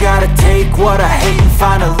prove. I gotta take what I hate and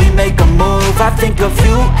finally make a move. I think of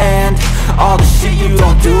you and all the shit you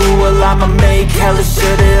don't do. Well, I'ma make hella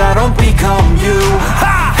sure that I don't become you.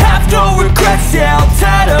 I have no regrets, yeah, I'll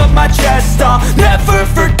tie up my chest. I'll never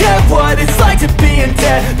forget what it's like to be in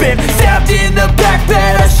debt. Been stabbed in the back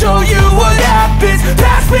bed, I'll show you what happens.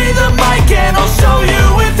 Pass me the mic and I'll show you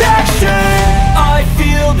with action. I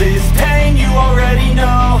feel this pain, you already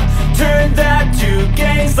know. Turn that to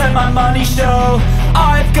gains, let my money show.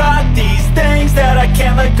 I've got these things that I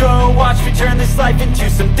can't let go. Watch me turn this life into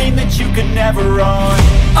something that you could never own.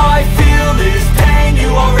 I feel this pain, you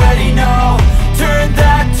already know. Turn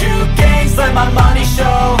that to gains, let my money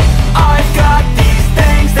show. I've got these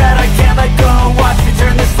things that I can't let go. Watch me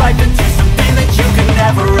turn this life into something that you could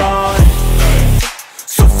never own.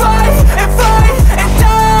 So fight and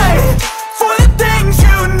die for the things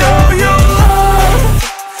you know you love.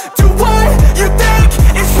 Do what you think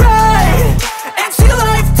is right, and see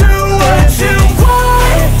life do what you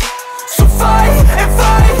want. So fight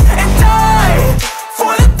and die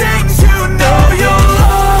for the things you know you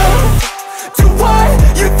love. Do what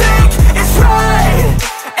you think is right,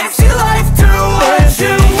 and see life do what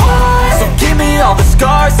you want. So give me all the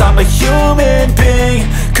scars, I'm a human being.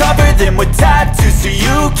 Cover them with tattoos so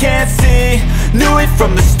you can't see. Knew it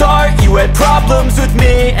from the start, you had problems with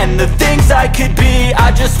me and the things I could be,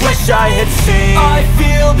 I just wish I had seen. I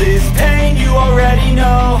feel this pain, you already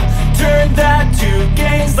know. Turn that to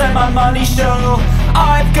gains, let my money show.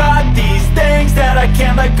 I've got these things that I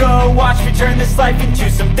can't let go. Watch me turn this life into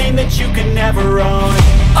something that you can never own.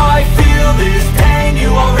 I feel this pain, you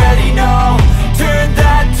already know. Turn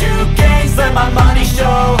that to gains.